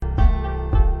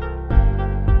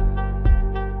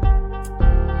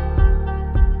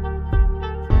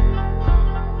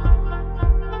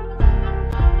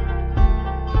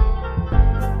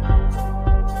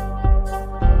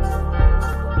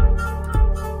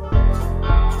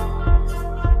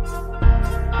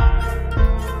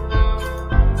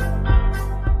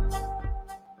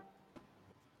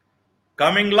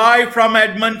Coming live from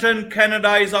Edmonton,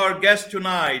 Canada is our guest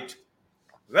tonight.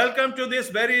 Welcome to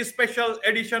this very special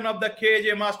edition of the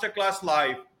KJ Masterclass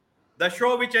Live, the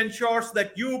show which ensures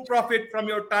that you profit from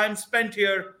your time spent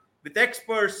here with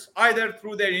experts either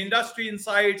through their industry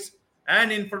insights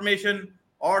and information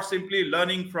or simply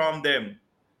learning from them.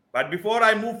 But before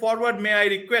I move forward, may I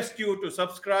request you to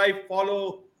subscribe,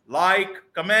 follow, like,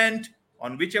 comment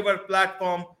on whichever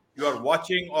platform you are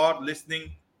watching or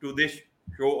listening to this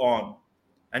show on.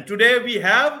 And today we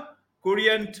have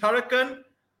Kurian Tarakan,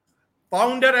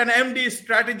 founder and MD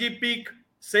Strategy Peak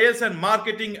Sales and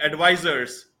Marketing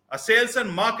Advisors, a sales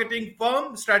and marketing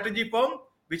firm, strategy firm,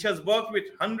 which has worked with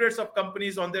hundreds of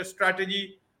companies on their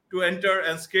strategy to enter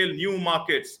and scale new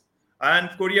markets. And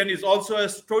Kurian is also a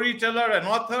storyteller and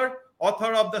author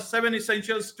of the 7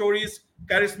 Essential Stories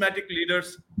Charismatic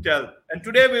Leaders Tell. And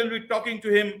today we'll be talking to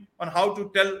him on how to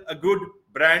tell a good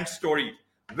brand story.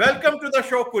 Welcome to the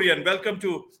show, Kurian. Welcome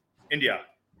to India.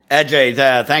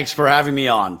 Ajay, thanks for having me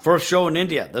on. First show in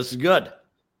India. This is good.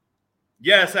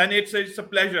 Yes, and it's a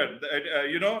pleasure.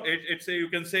 You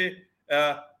can say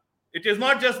it is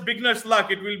not just beginner's luck.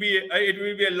 It will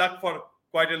be a luck for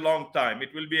quite a long time.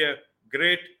 It will be a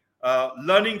great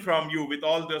learning from you with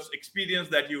all this experience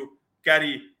that you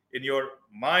carry in your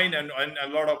mind and a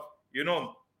lot of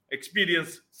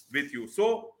experience with you.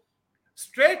 So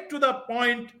straight to the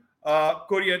point,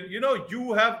 Kurian,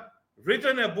 you have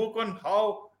written a book on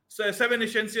how 7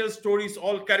 essential stories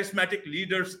all charismatic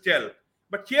leaders tell.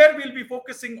 But here we'll be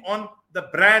focusing on the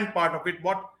brand part of it.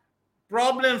 What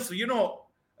problems,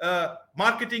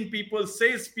 marketing people,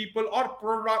 sales people, or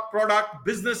product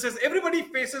businesses, everybody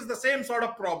faces the same sort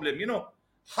of problem.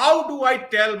 How do I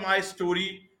tell my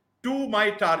story to my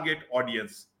target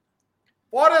audience?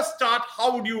 For a start,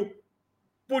 how would you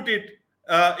put it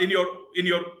in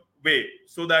your way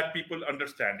so that people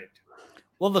understand it?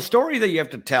 Well, the story that you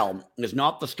have to tell is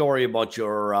not the story about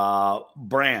your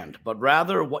brand, but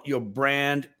rather what your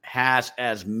brand has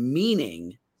as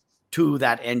meaning to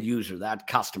that end user, that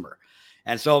customer.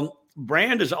 And so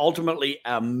brand is ultimately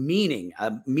a meaning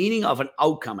of an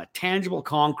outcome, a tangible,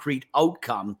 concrete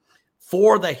outcome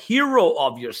for the hero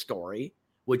of your story,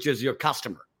 which is your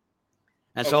customer.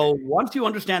 And so once you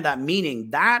understand that meaning,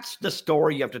 that's the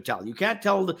story you have to tell. You can't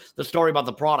tell the story about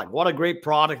the product, what a great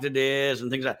product it is and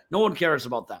things like that. No one cares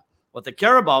about that. What they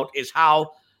care about is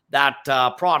how that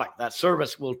product, that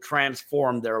service will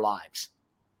transform their lives.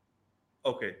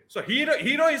 Okay. So hero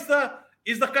is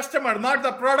the customer, not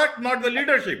the product, not the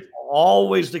leadership.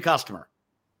 Always the customer.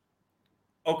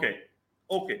 Okay.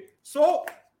 So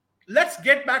let's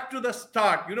get back to the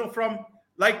start, from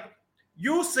like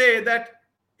you say that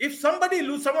if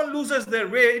someone loses their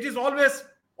way, it is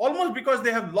almost because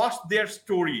they have lost their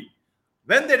story.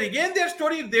 When they regain their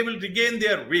story, they will regain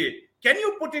their way. Can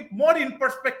you put it more in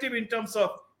perspective in terms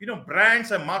of, brands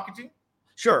and marketing?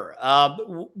 Sure.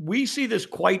 We see this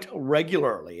quite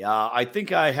regularly. I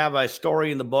think I have a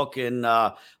story in the book in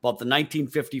about the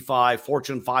 1955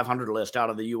 Fortune 500 list out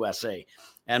of the USA.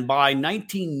 And by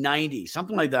 1990,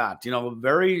 something like that, a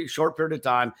very short period of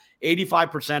time,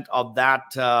 85% of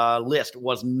that list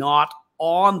was not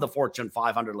on the Fortune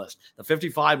 500 list. The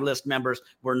 55 list members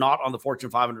were not on the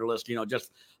Fortune 500 list,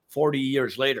 just 40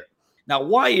 years later. Now,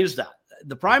 why is that?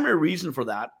 The primary reason for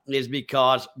that is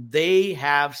because they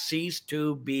have ceased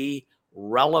to be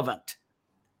relevant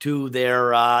to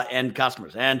their end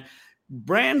customers. And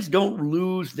brands don't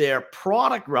lose their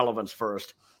product relevance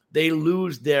first. They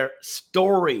lose their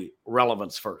story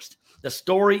relevance first. The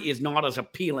story is not as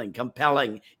appealing,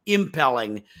 compelling,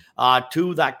 impelling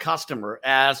to that customer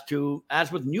as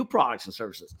with new products and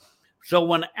services. So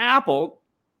when Apple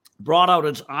brought out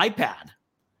its iPad,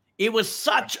 it was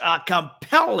such a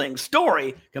compelling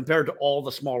story compared to all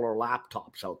the smaller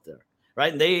laptops out there,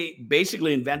 right? And they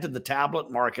basically invented the tablet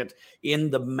market in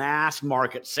the mass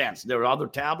market sense. There were other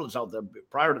tablets out there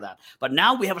prior to that. But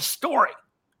now we have a story.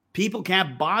 People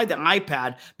can't buy the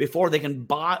iPad before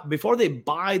they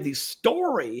buy the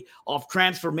story of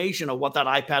transformation of what that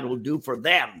iPad will do for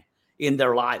them in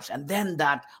their lives. And then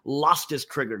that lust is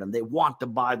triggered and they want to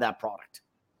buy that product.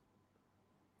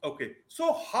 Okay.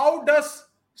 So how does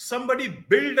somebody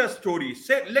build a story?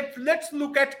 Say, let's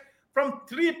look at from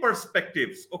 3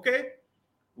 perspectives. Okay.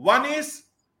 One is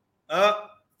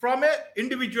from an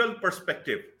individual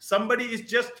perspective. Somebody is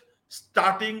just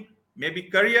starting, maybe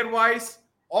career-wise,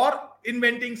 or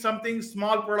inventing something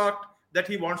small product that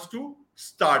he wants to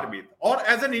start with, or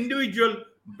as an individual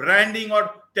branding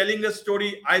or telling a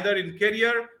story either in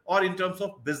career or in terms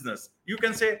of business. You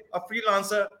can say a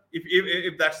freelancer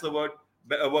if that's the word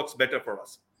works better for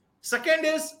us. Second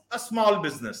is a small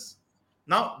business.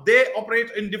 Now they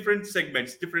operate in different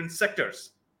segments, different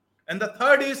sectors. And the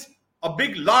third is a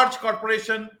big, large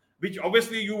corporation, which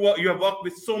obviously you have worked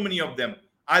with so many of them.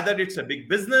 Either it's a big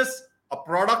business, a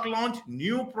product launch,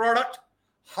 new product.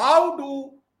 How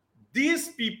do these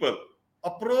people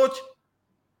approach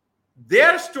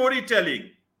their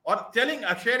storytelling or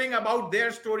sharing about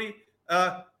their story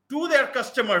to their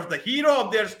customers, the hero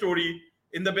of their story,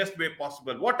 in the best way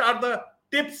possible? What are the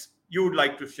tips you would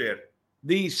like to share?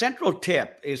 The central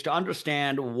tip is to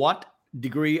understand what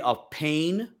degree of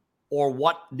pain or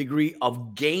what degree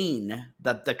of gain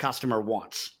that the customer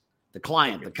wants, the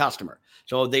client, the customer.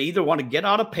 So they either want to get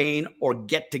out of pain or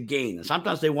get to gain. And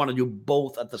sometimes they want to do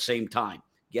both at the same time.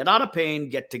 Get out of pain,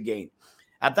 get to gain.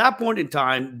 At that point in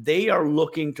time, they are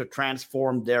looking to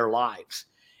transform their lives.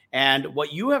 And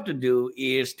what you have to do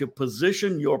is to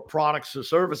position your products or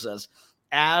services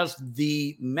as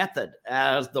the method,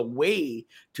 as the way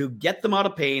to get them out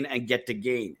of pain and get to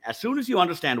gain. As soon as you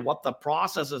understand what the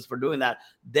process is for doing that,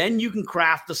 then you can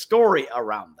craft the story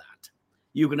around that.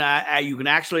 You can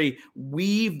actually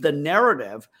weave the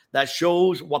narrative that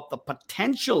shows what the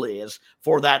potential is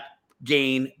for that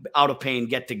gain, out of pain,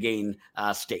 get to gain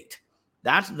state.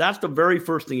 That's the very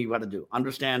first thing you got to do.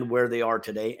 Understand where they are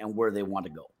today and where they want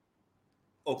to go.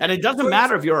 Okay. And it doesn't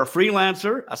matter if you're a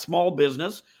freelancer, a small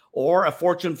business, or a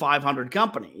Fortune 500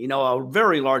 company, a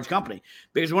very large company.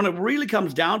 Because when it really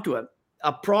comes down to it,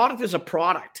 a product is a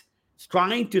product. It's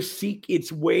trying to seek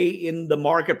its way in the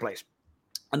marketplace.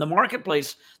 And the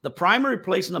marketplace, the primary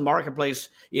place in the marketplace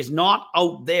is not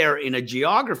out there in a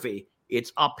geography.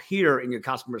 It's up here in your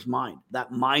customer's mind,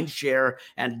 that mind share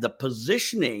and the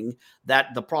positioning that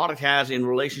the product has in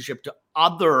relationship to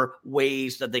other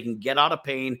ways that they can get out of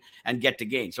pain and get to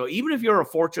gain. So even if you're a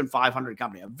Fortune 500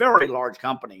 company, a very large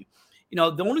company,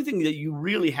 the only thing that you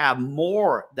really have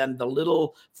more than the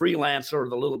little freelancer or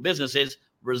the little business is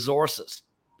resources.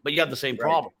 But you have the same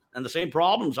problem. And the same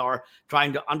problems are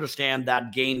trying to understand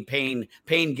that pain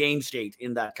gain state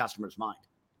in that customer's mind.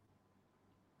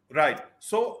 Right.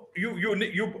 So you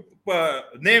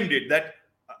named it that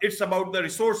it's about the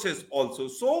resources also.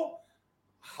 So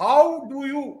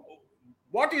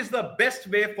what is the best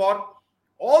way for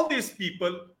all these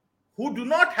people who do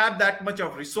not have that much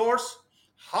of resource?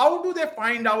 How do they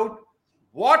find out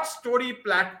what story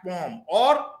platform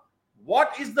or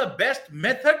what is the best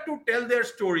method to tell their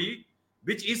story,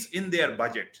 which is in their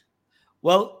budget?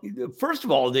 Well, first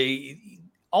of all,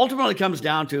 ultimately comes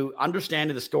down to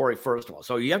understanding the story, first of all.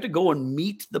 So you have to go and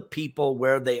meet the people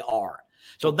where they are.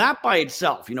 So that by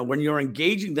itself, when you're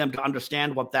engaging them to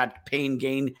understand what that pain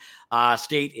gain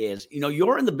state is,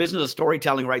 you're in the business of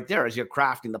storytelling right there as you're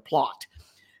crafting the plot.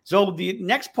 So the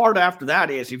next part after that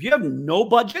is if you have no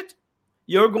budget,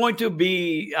 you're going to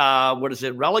be,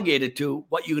 relegated to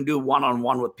what you can do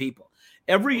one-on-one with people.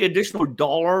 Every additional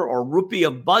dollar or rupee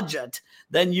of budget,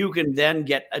 then you can then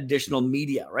get additional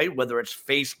media, right? Whether it's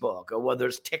Facebook or whether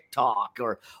it's TikTok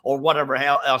or whatever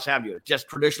else have you, just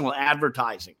traditional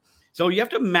advertising. So you have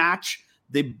to match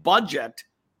the budget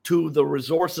to the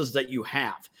resources that you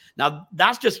have. Now,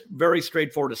 that's just very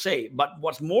straightforward to say, but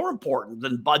what's more important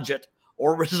than budget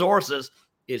or resources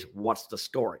is what's the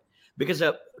story. Because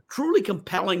a truly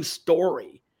compelling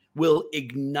story will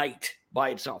ignite by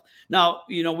itself. Now,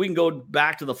 we can go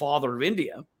back to the father of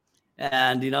India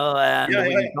and, we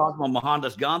can talk about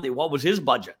Mohandas Gandhi. What was his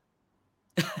budget?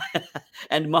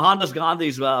 And Mohandas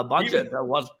Gandhi's budget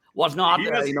was not, he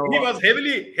was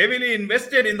heavily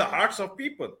invested in the hearts of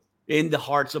people. In the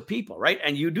hearts of people, right?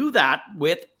 And you do that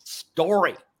with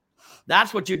story.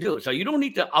 That's what you do. So you don't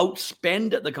need to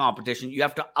outspend the competition. You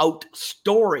have to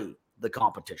outstory the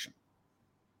competition.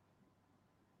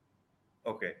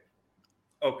 Okay.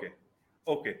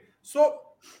 So,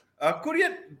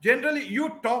 Kurian, generally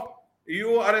you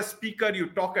are a speaker, you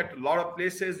talk at a lot of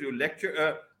places, you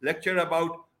lecture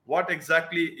about what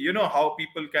exactly, how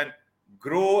people can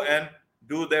grow and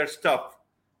do their stuff.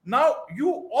 Now,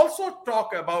 you also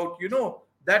talk about,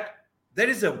 that there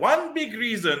is one big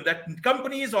reason that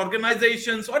companies,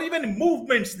 organizations, or even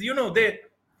movements, they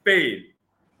fail.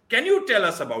 Can you tell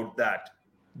us about that?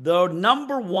 The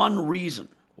number one reason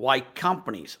why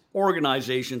companies,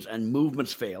 organizations, and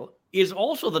movements fail is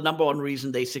also the number one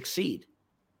reason they succeed.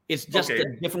 It's just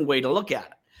a different way to look at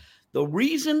it. The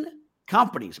reason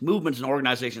companies, movements, and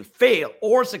organizations fail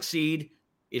or succeed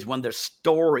is when their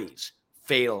stories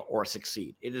fail or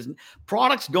succeed.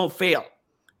 Products don't fail.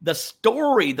 The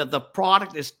story that the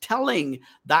product is telling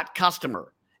that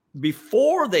customer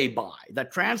before they buy,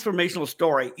 that transformational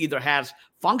story either has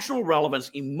functional relevance,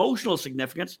 emotional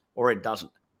significance, or it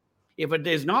doesn't. If it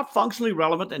is not functionally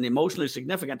relevant and emotionally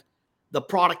significant, the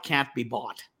product can't be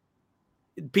bought.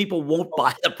 people won't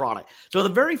buy the product. So the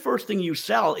very first thing you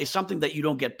sell is something that you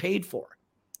don't get paid for.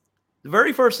 The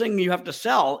very first thing you have to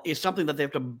sell is something that they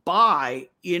have to buy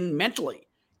in mentally,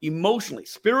 emotionally,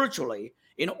 spiritually,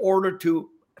 in order to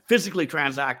physically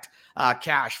transact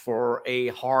cash for a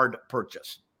hard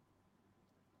purchase.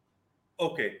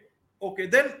 Okay.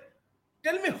 Then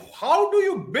tell me, how do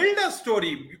you build a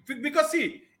story? Because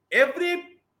see, every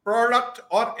product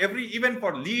or even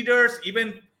for leaders,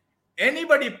 even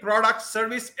anybody, product,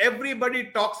 service, everybody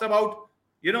talks about,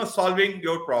 solving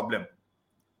your problem.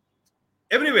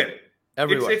 Everywhere.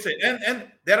 And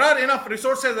there are enough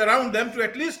resources around them to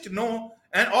at least know,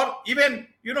 or even,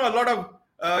 a lot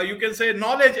of, you can say,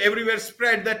 knowledge everywhere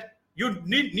spread that you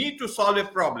need to solve a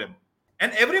problem.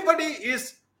 And everybody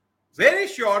is very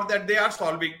sure that they are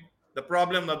solving the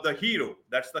problem of the hero,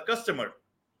 that's the customer.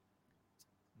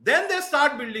 Then they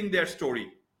start building their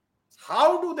story.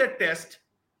 How do they test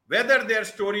whether their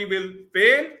story will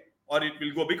fail or it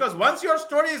will go? Because once your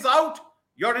story is out,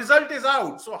 your result is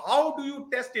out. So how do you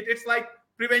test it? It's like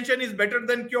prevention is better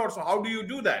than cure. So how do you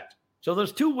do that? So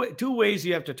there's two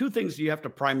things you have to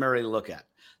primarily look at.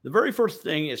 The very first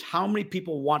thing is how many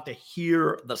people want to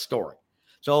hear the story.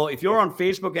 So if you're on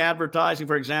Facebook advertising,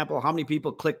 for example, how many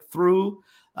people click through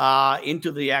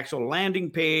into the actual landing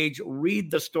page,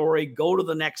 read the story, go to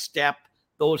the next step,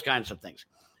 those kinds of things.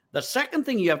 The second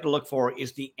thing you have to look for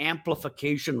is the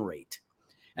amplification rate.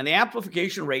 And the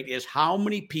amplification rate is how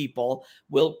many people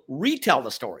will retell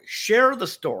the story, share the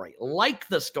story, like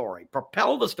the story,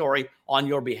 propel the story on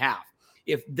your behalf.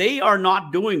 If they are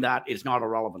not doing that, it's not a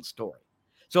relevant story.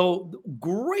 So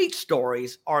great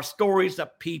stories are stories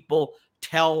that people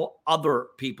tell other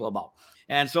people about.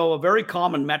 And so a very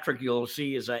common metric you'll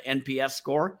see is an NPS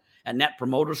score, a net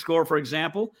promoter score, for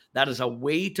example. That is a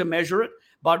way to measure it.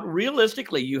 But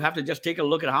realistically, you have to just take a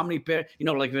look at how many,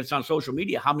 like if it's on social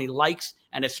media, how many likes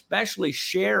and especially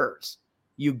shares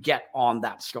you get on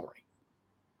that story.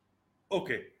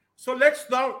 Okay. So let's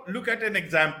now look at an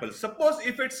example. Suppose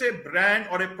if it's a brand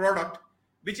or a product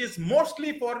which is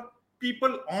mostly for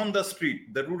people on the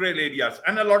street, the rural areas,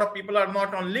 and a lot of people are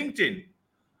not on LinkedIn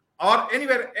or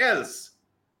anywhere else.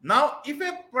 Now,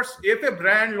 if a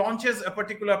brand launches a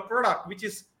particular product which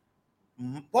is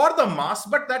for the mass,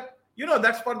 but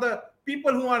that's for the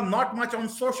people who are not much on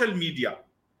social media,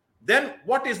 then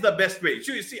what is the best way?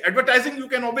 So you see, advertising, you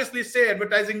can obviously say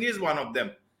advertising is one of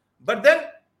them. But then,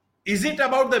 is it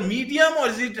about the medium, or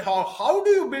is it how do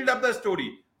you build up the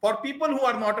story for people who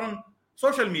are not on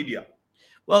social media?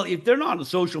 Well, if they're not on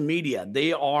social media,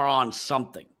 they are on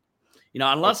something.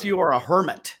 Unless you are a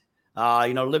hermit,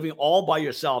 living all by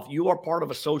yourself, you are part of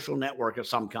a social network of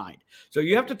some kind. So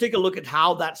you have to take a look at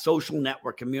how that social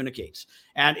network communicates.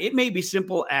 And it may be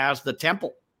simple as the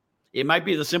temple. It might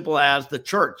be as simple as the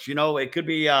church. It could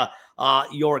be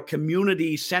your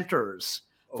community centers,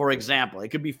 for example. It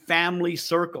could be family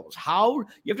circles. You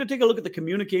have to take a look at the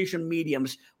communication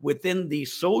mediums within the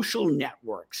social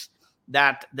networks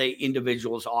that the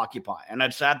individuals occupy. And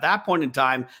it's at that point in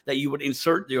time that you would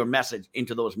insert your message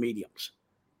into those mediums.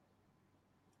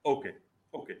 Okay.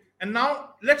 And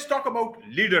now let's talk about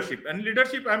leadership. And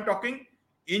leadership, I'm talking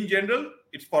in general,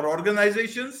 it's for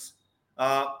organizations,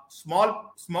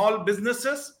 small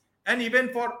businesses, and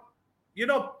even for,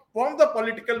 from the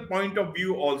political point of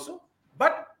view also.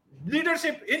 But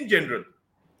leadership in general,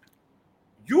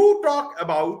 you talk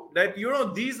about that,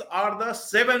 these are the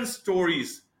 7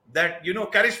 stories that,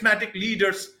 charismatic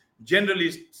leaders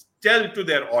generally tell to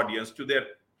their audience, to their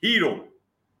hero.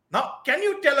 Now, can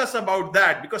you tell us about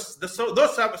that? Because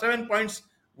those 7 points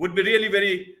would be really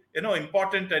very,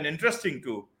 important and interesting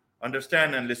to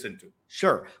understand and listen to.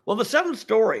 Sure. Well, the 7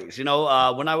 stories, when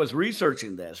I was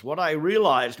researching this, what I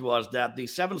realized was that the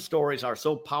 7 stories are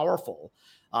so powerful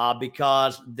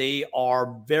because they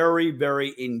are very,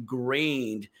 very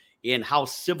ingrained in how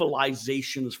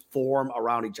civilizations form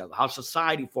around each other, how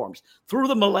society forms through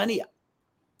the millennia.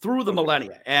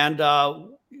 And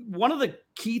one of the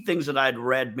key things that I'd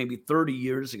read maybe 30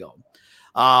 years ago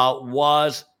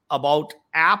was about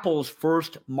Apple's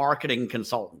first marketing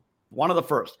consultant, one of the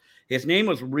first. His name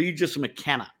was Regis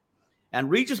McKenna. And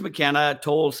Regis McKenna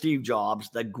told Steve Jobs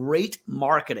that great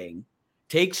marketing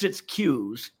takes its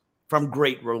cues from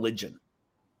great religion.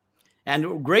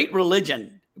 And great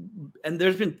religion, and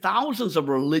there's been thousands of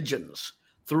religions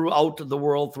throughout the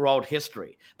world, throughout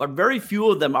history, but very few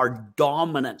of them are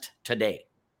dominant today.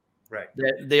 Right.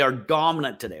 They are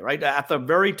dominant today, right? At the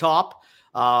very top,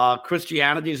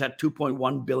 Christianity is at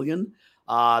 2.1 billion.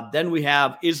 Then we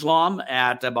have Islam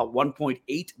at about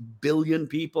 1.8 billion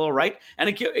people, right? And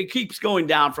it keeps going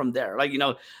down from there. Like,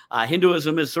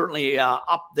 Hinduism is certainly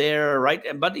up there,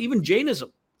 right? But even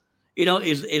Jainism,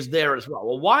 is there as well.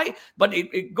 Well, why? But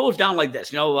it goes down like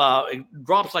this. It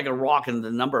drops like a rock in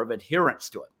the number of adherents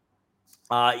to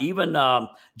it. Even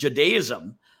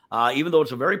Judaism, even though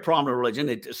it's a very prominent religion,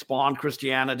 it spawned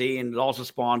Christianity and it also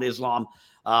spawned Islam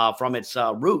from its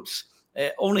roots.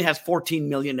 It only has 14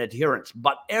 million adherents,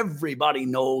 but everybody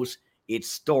knows its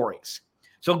stories.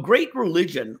 So great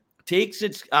religion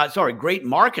great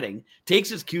marketing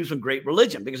takes its cues from great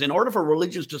religion, because in order for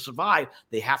religions to survive,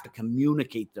 they have to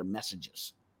communicate their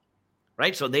messages,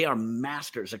 right? So they are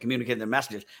masters at communicating their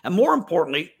messages. And more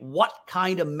importantly, what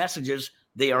kind of messages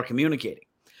they are communicating.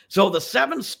 So the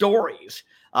 7 stories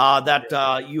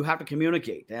that you have to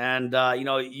communicate. And,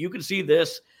 you can see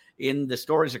this in the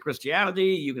stories of Christianity.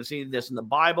 You can see this in the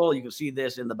Bible. You can see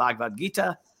this in the Bhagavad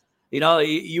Gita.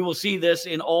 You will see this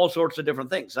in all sorts of different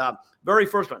things. Very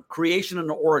first one, creation and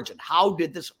origin. How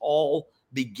did this all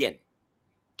begin?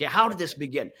 Okay, how did this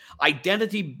begin?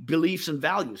 Identity, beliefs, and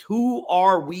values. Who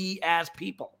are we as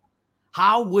people?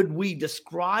 How would we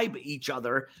describe each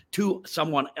other to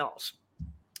someone else?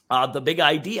 The big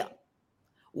idea.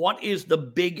 What is the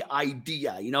big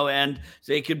idea? And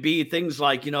so it could be things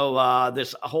like,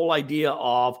 this whole idea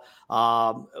of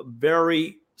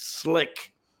very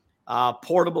slick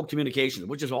portable communications,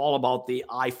 which is all about the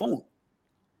iPhone.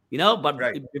 But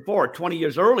right. Before, 20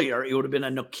 years earlier, it would have been a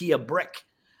Nokia brick,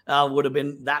 would have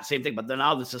been that same thing. But then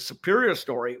now there's a superior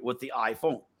story with the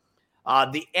iPhone.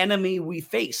 The enemy we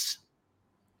face.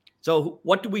 So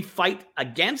what do we fight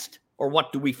against, or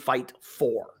what do we fight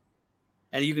for?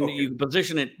 And you can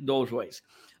position it those ways.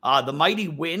 The mighty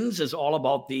winds is all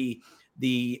about the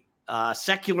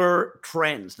secular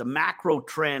trends, the macro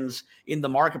trends in the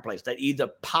marketplace that either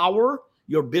power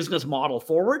your business model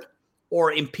forward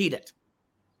or impede it.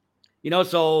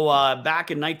 So back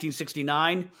in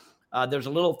 1969, there's a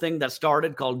little thing that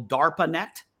started called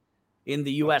DARPANET in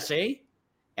the USA.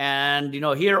 And,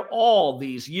 here all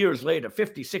these years later,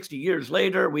 50, 60 years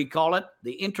later, we call it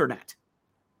the internet.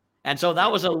 And so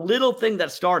that was a little thing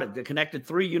that started, that connected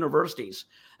 3 universities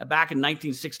back in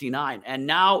 1969. And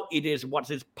now it is what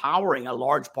is powering a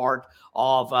large part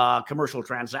of commercial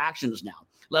transactions now,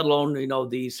 let alone,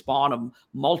 the spawn of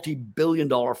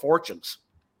multi-billion-dollar fortunes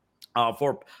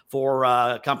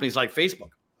for companies like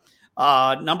Facebook.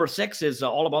 Number 6 is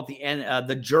all about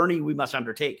the journey we must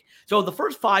undertake. So the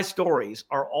first 5 stories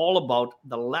are all about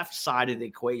the left side of the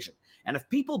equation. And if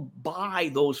people buy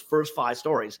those first 5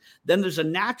 stories, then there's a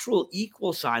natural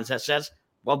equal sign that says,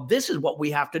 well, this is what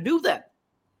we have to do then.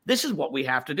 This is what we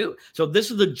have to do. So this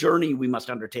is the journey we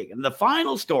must undertake. And the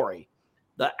final story,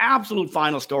 the absolute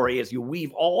final story, is you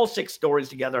weave all 6 stories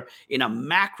together in a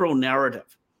macro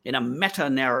narrative, in a meta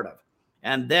narrative.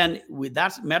 And then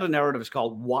that meta narrative is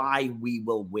called Why We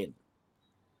Will Win.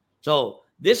 So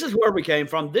this is where we came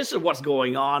from. This is what's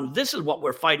going on. This is what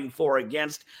we're fighting for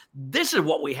against. This is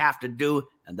what we have to do.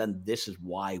 And then this is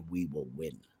why we will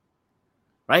win.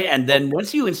 Right? And then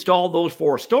once you install those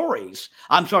 7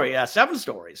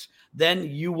 stories, then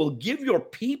you will give your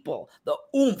people the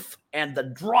oomph and the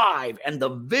drive and the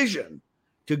vision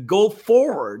to go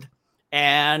forward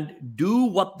and do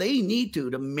what they need to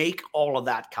make all of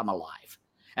that come alive.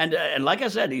 And like I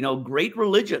said, great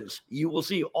religions, you will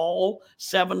see all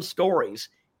 7 stories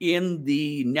in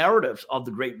the narratives of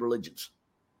the great religions.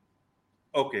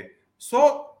 Okay.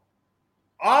 So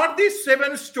are these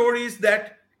 7 stories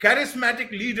that charismatic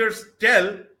leaders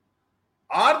tell,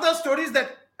 are the stories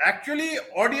that actually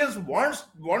audience wants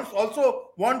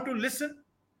to listen?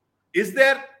 Is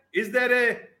there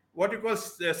a what you call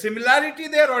similarity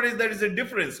there, or is there a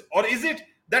difference? Or is it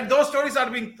that those stories are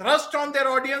being thrust on their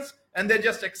audience and they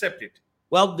just accept it?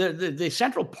 Well, the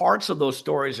central parts of those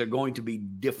stories are going to be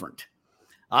different.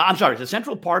 The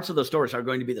central parts of the stories are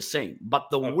going to be the same, but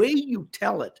the way you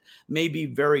tell it may be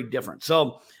very different.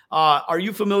 So are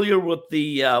you familiar with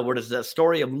the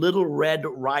story of Little Red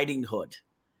Riding Hood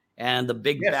and the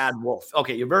Big Bad Wolf?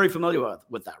 Okay, you're very familiar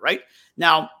with that, right?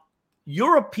 Now,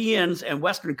 Europeans and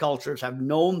Western cultures have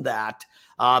known that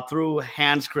through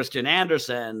Hans Christian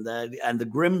Andersen and the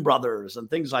Grimm brothers and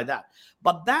things like that.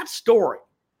 But that story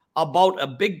about a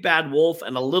big bad wolf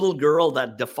and a little girl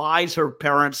that defies her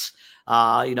parents'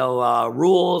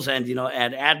 rules and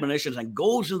admonitions and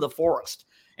goes into the forest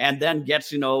and then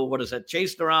gets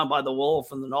chased around by the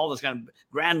wolf, and then all this kind of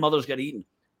grandmothers get eaten.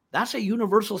 That's a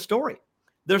universal story.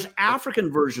 There's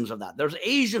African versions of that. There's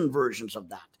Asian versions of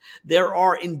that. There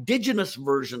are indigenous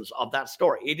versions of that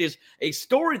story. It is a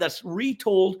story that's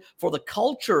retold for the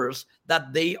cultures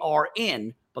that they are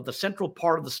in, but the central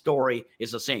part of the story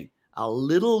is the same. A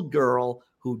little girl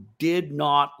who did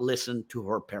not listen to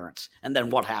her parents. And then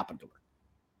what happened to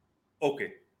her?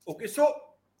 Okay. Okay. So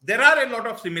there are a lot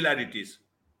of similarities,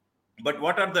 but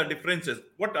what are the differences?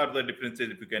 What are the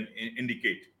differences, if you can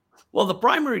indicate? Well, the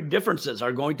primary differences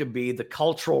are going to be the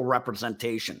cultural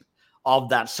representation of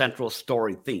that central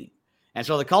story theme. And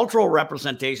so the cultural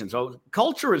representation, so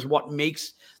culture is what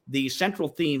makes the central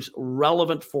themes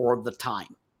relevant for the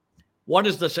time. What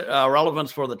is the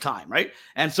relevance for the time, right?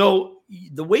 And so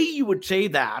the way you would say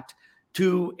that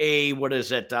to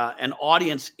an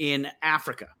audience in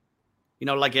Africa,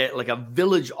 like a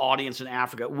village audience in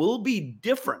Africa, will be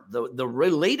different. The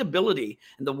relatability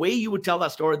and the way you would tell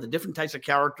that story, the different types of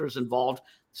characters involved,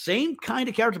 same kind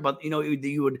of character, but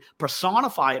you would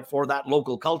personify it for that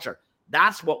local culture.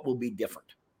 That's what will be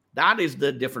different. That is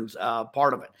the difference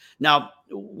part of it. Now,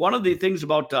 one of the things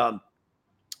about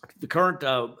the current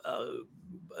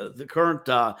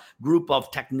group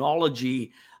of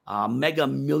technology mega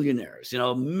millionaires,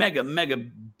 mega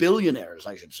billionaires,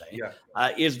 I should say,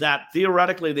 is that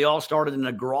theoretically they all started in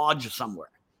a garage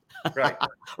somewhere. Right.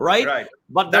 Right.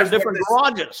 But there's different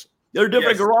garages. There are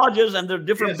different garages, and there are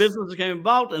different businesses came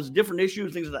about, and there's different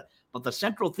issues, things like that. But the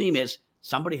central theme is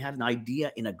somebody had an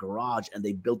idea in a garage, and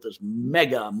they built this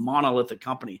mega monolithic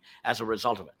company as a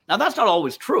result of it. Now, that's not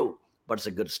always true, but it's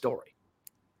a good story.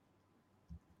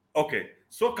 Okay.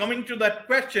 So coming to that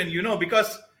question,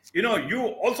 because you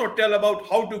also tell about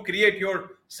how to create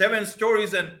your 7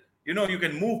 stories, and you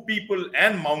can move people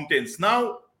and mountains.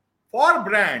 Now, for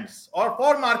brands or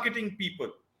for marketing people,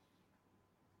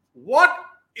 what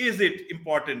is it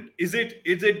important? Is it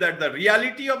that the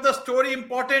reality of the story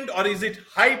important, or is it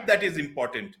hype that is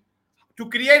important to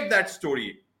create that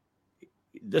story?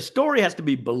 The story has to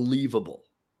be believable.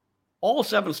 All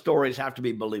 7 stories have to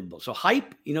be believable. So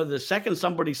hype, the second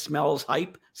somebody smells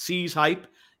hype, sees hype,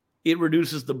 it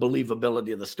reduces the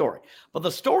believability of the story. But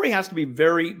the story has to be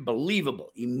very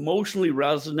believable, emotionally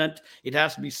resonant. It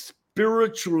has to be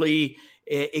spiritually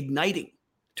igniting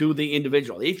to the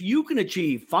individual. If you can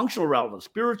achieve functional relevance,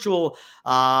 spiritual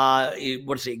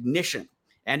ignition,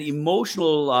 and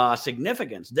emotional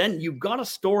significance, then you've got a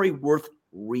story worth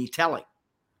retelling.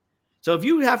 So if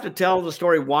you have to tell the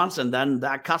story once and then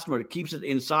that customer keeps it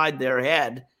inside their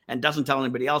head and doesn't tell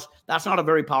anybody else, that's not a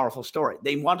very powerful story.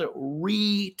 They want to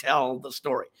retell the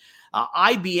story.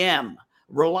 IBM,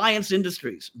 Reliance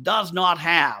Industries, does not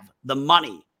have the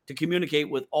money to communicate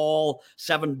with all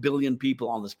 7 billion people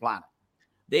on this planet.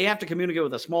 They have to communicate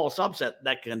with a small subset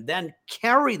that can then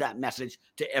carry that message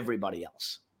to everybody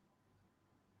else.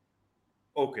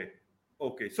 Okay.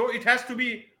 So it has to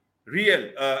be real,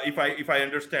 if I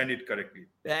understand it correctly,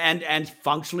 and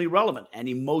functionally relevant and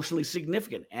emotionally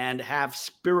significant and have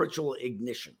spiritual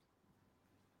ignition.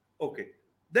 Okay,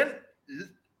 then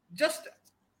just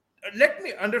let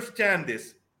me understand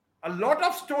this. A lot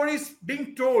of stories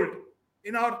being told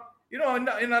in our, in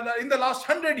the last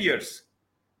 100 years.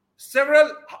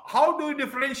 How do you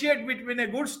differentiate between a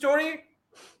good story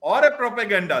or a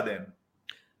propaganda then?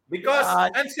 Because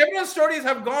and several stories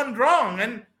have gone wrong,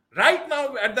 and right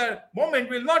now, at the moment,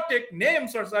 we'll not take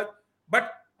names or such,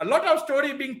 but a lot of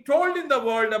story being told in the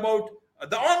world about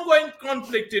the ongoing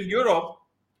conflict in Europe.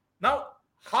 Now,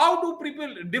 how do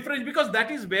people differentiate? Because that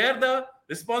is where the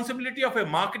responsibility of a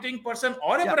marketing person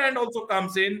or a brand also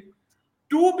comes in,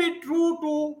 to be true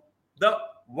to the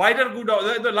wider good,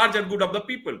 of the larger good of the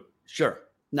people. Sure.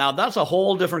 Now, that's a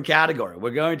whole different category.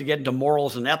 We're going to get into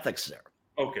morals and ethics there.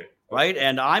 Okay. Right.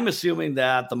 And I'm assuming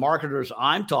that the marketers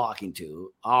I'm talking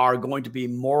to are going to be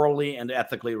morally and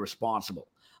ethically responsible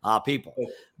people.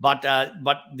 Okay. But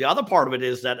the other part of it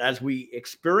is that as we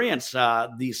experience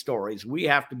these stories, we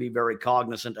have to be very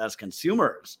cognizant as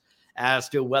consumers as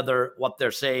to whether what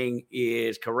they're saying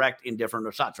is correct, indifferent,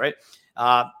 or such. Right.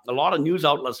 A lot of news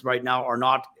outlets right now are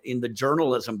not in the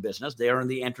journalism business. They are in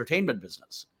the entertainment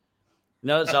business.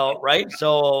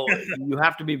 So you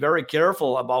have to be very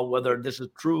careful about whether this is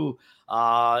true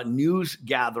news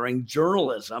gathering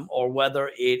journalism or whether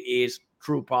it is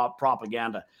true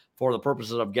propaganda for the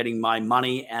purposes of getting my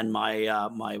money and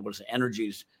my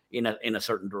energies in a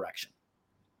certain direction.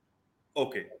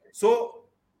 Okay, so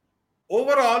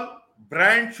overall,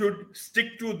 brand should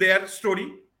stick to their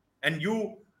story, and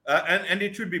and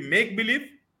it should be make believe,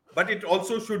 but it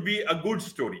also should be a good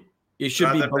story. It should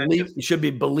it should be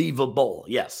believable.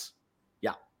 Yes.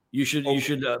 Yeah. You should,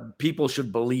 people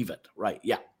should believe it. Right.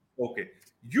 Yeah. Okay.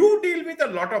 You deal with a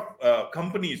lot of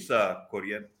companies,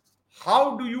 Korean.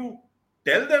 How do you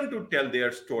tell them to tell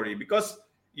their story? Because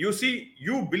you see,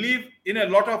 you believe in a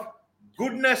lot of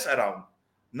goodness around.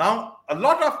 Now, a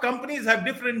lot of companies have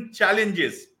different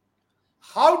challenges.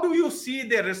 How do you see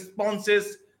their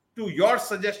responses to your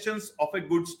suggestions of a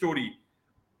good story?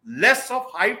 Less of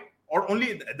hype, or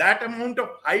only that amount of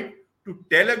hype to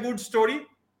tell a good story?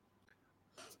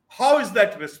 How is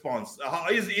that response?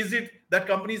 Is it that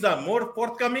companies are more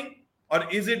forthcoming, or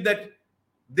is it that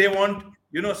they want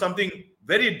something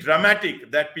very dramatic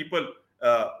that people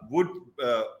would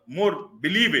more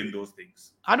believe in those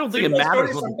things? I don't think it Simple matters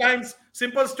stories what. sometimes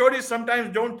simple stories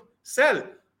sometimes don't sell.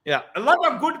 Yeah. A lot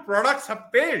of good products have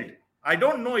failed. I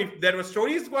don't know if there were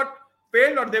stories got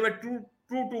failed, or they were true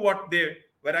to what they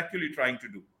were actually trying to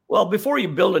do. Well, before you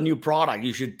build a new product,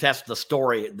 you should test the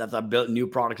story that the new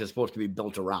product is supposed to be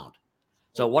built around.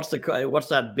 So what's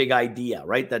that big idea,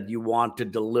 right? That you want to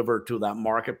deliver to that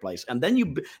marketplace, and then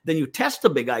you test the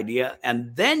big idea,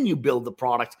 and then you build the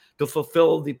product to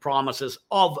fulfill the promises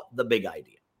of the big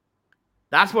idea.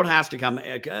 That's what has to come.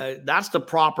 That's the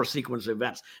proper sequence of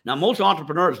events. Now, most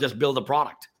entrepreneurs just build a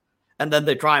product, and then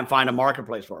they try and find a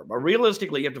marketplace for it. But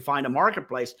realistically, you have to find a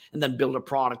marketplace and then build a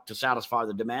product to satisfy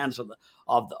the demands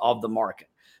of the market.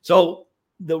 So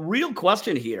the real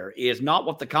question here is not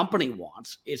what the company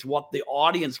wants; it's what the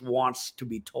audience wants to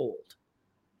be told.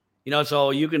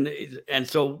 So you can. And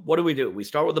so what do? We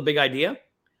start with the big idea,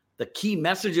 the key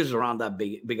messages around that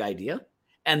big idea,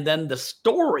 and then the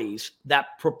stories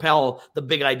that propel the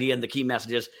big idea and the key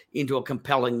messages into a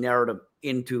compelling narrative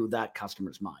into that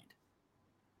customer's mind.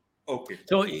 Okay.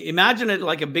 So imagine it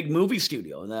like a big movie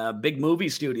studio. The big movie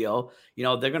studio,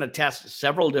 they're going to test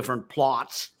several different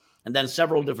plots and then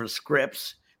several different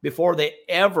scripts before they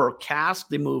ever cast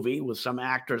the movie with some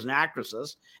actors and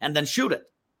actresses and then shoot it.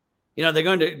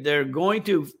 They're going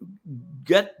to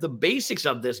get the basics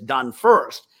of this done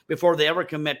first before they ever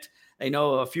commit,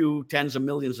 a few tens of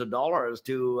millions of dollars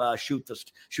to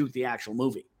shoot the actual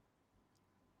movie.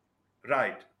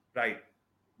 Right.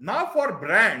 Now for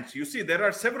brands, you see there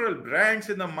are several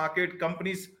brands in the market,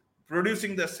 companies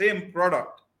producing the same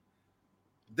product.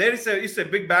 It's a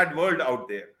big bad world out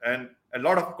there and a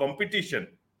lot of competition.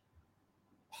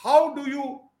 How do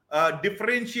you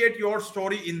differentiate your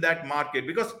story in that market?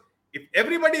 Because if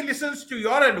everybody listens to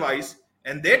your advice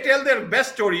and they tell their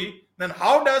best story, then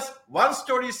how does one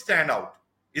story stand out?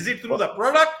 Is it through the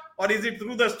product, or is it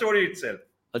through the story itself?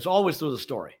 It's always through the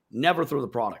story, never through the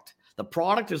product. The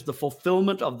product is the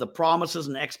fulfillment of the promises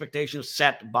and expectations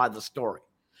set by the story.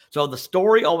 So the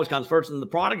story always comes first, and the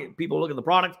product, people look at the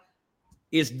product.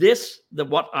 Is this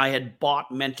what I had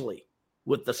bought mentally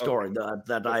with the story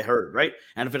that I heard, right?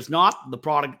 And if it's not, the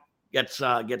product gets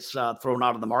thrown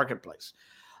out of the marketplace.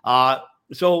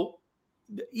 So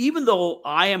even though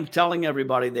I am telling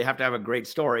everybody they have to have a great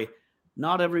story,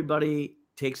 not everybody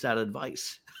takes that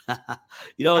advice. Right?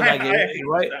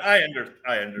 I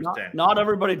understand. Not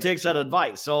everybody takes that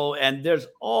advice. So, and there's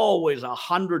always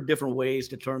 100 different ways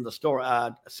to turn the story,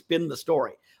 spin the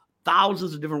story.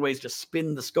 Thousands of different ways to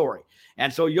spin the story.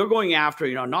 And so you're going after,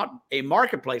 not a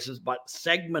marketplaces, but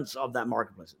segments of that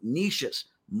marketplace, niches,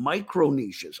 micro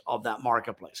niches of that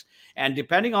marketplace. And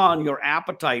depending on your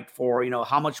appetite for,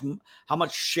 how much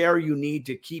share you need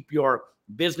to keep your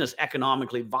business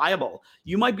economically viable,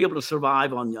 you might be able to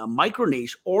survive on a micro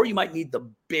niche, or you might need the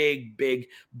big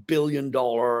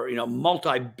billion-dollar,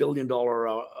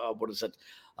 multi-billion-dollar,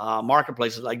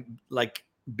 marketplaces like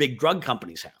big drug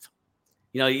companies have.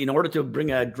 In order to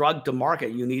bring a drug to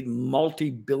market, you need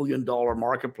multi-billion-dollar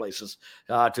marketplaces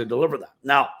to deliver that.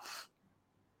 Now,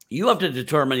 you have to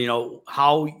determine,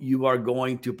 how you are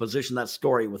going to position that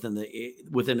story within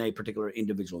a particular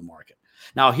individual market.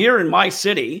 Now, here in my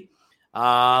city,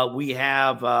 we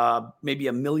have maybe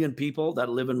 1 million people that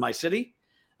live in my city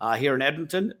here in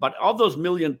Edmonton. But of those 1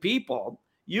 million people,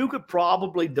 you could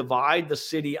probably divide the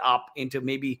city up into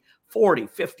maybe 40,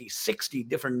 50, 60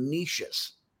 different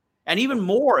niches. And even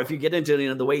more if you get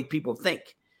into the way people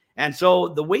think. And so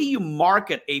the way you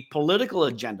market a political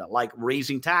agenda, like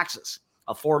raising taxes,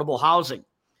 affordable housing,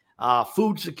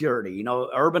 food security,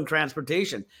 urban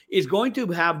transportation, is going to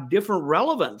have different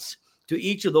relevance to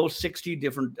each of those 60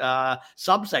 different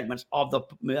subsegments of the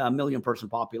 1 million person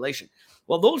population.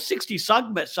 Well, those 60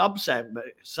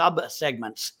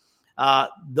 subsegments,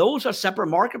 those are separate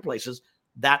marketplaces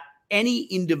that any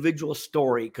individual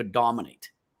story could dominate.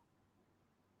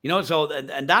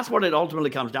 And that's what it ultimately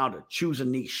comes down to. Choose a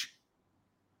niche.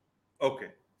 Okay.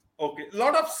 A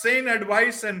lot of sane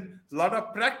advice and a lot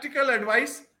of practical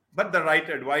advice, but the right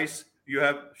advice you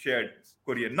have shared,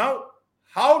 Korean. Now,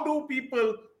 how do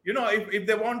people if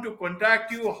they want to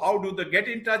contact you, how do they get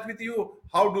in touch with you?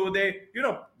 How do they,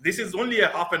 this is only a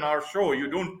half an hour show.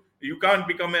 You can't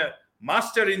become a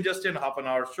master in just a half an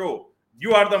hour show.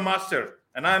 You are the master,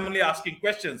 and I'm only asking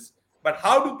questions. But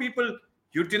how do people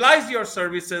utilize your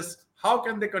services? How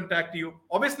can they contact you?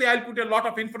 Obviously, I'll put a lot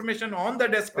of information on the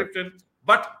description,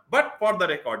 but for the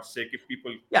record's sake, if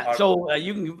people so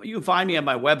you can find me at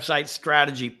my website,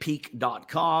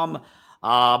 strategypeak.com.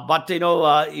 But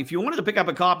if you wanted to pick up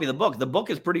a copy of the book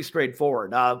is pretty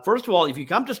straightforward. First of all, if you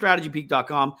come to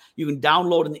strategypeak.com, you can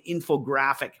download an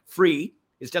infographic free.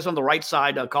 It's just on the right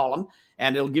side column,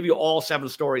 and it'll give you all 7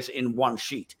 stories in one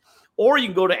sheet. Or you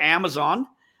can go to Amazon.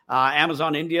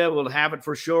 Amazon India will have it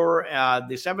for sure.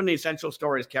 The 7 Essential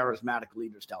Stories Charismatic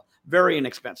Leaders Tell. Very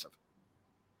inexpensive.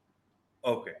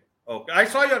 Okay. I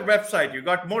saw your website. You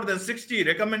got more than 60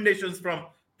 recommendations from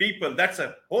people. That's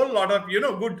a whole lot of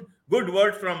good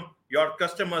word from your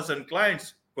customers and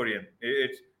clients, Kurian.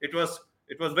 It was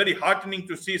very heartening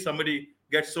to see somebody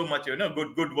get so much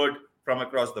good word from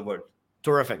across the world.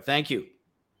 Terrific. Thank you.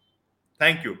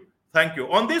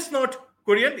 On this note,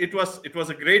 Kurian, it was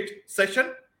a great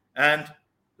session, and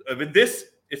with this,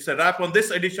 it's a wrap on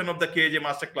this edition of the KJ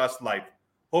Masterclass Live.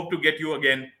 Hope to get you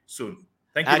again soon.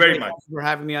 Thank you very much for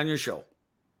having me on your show.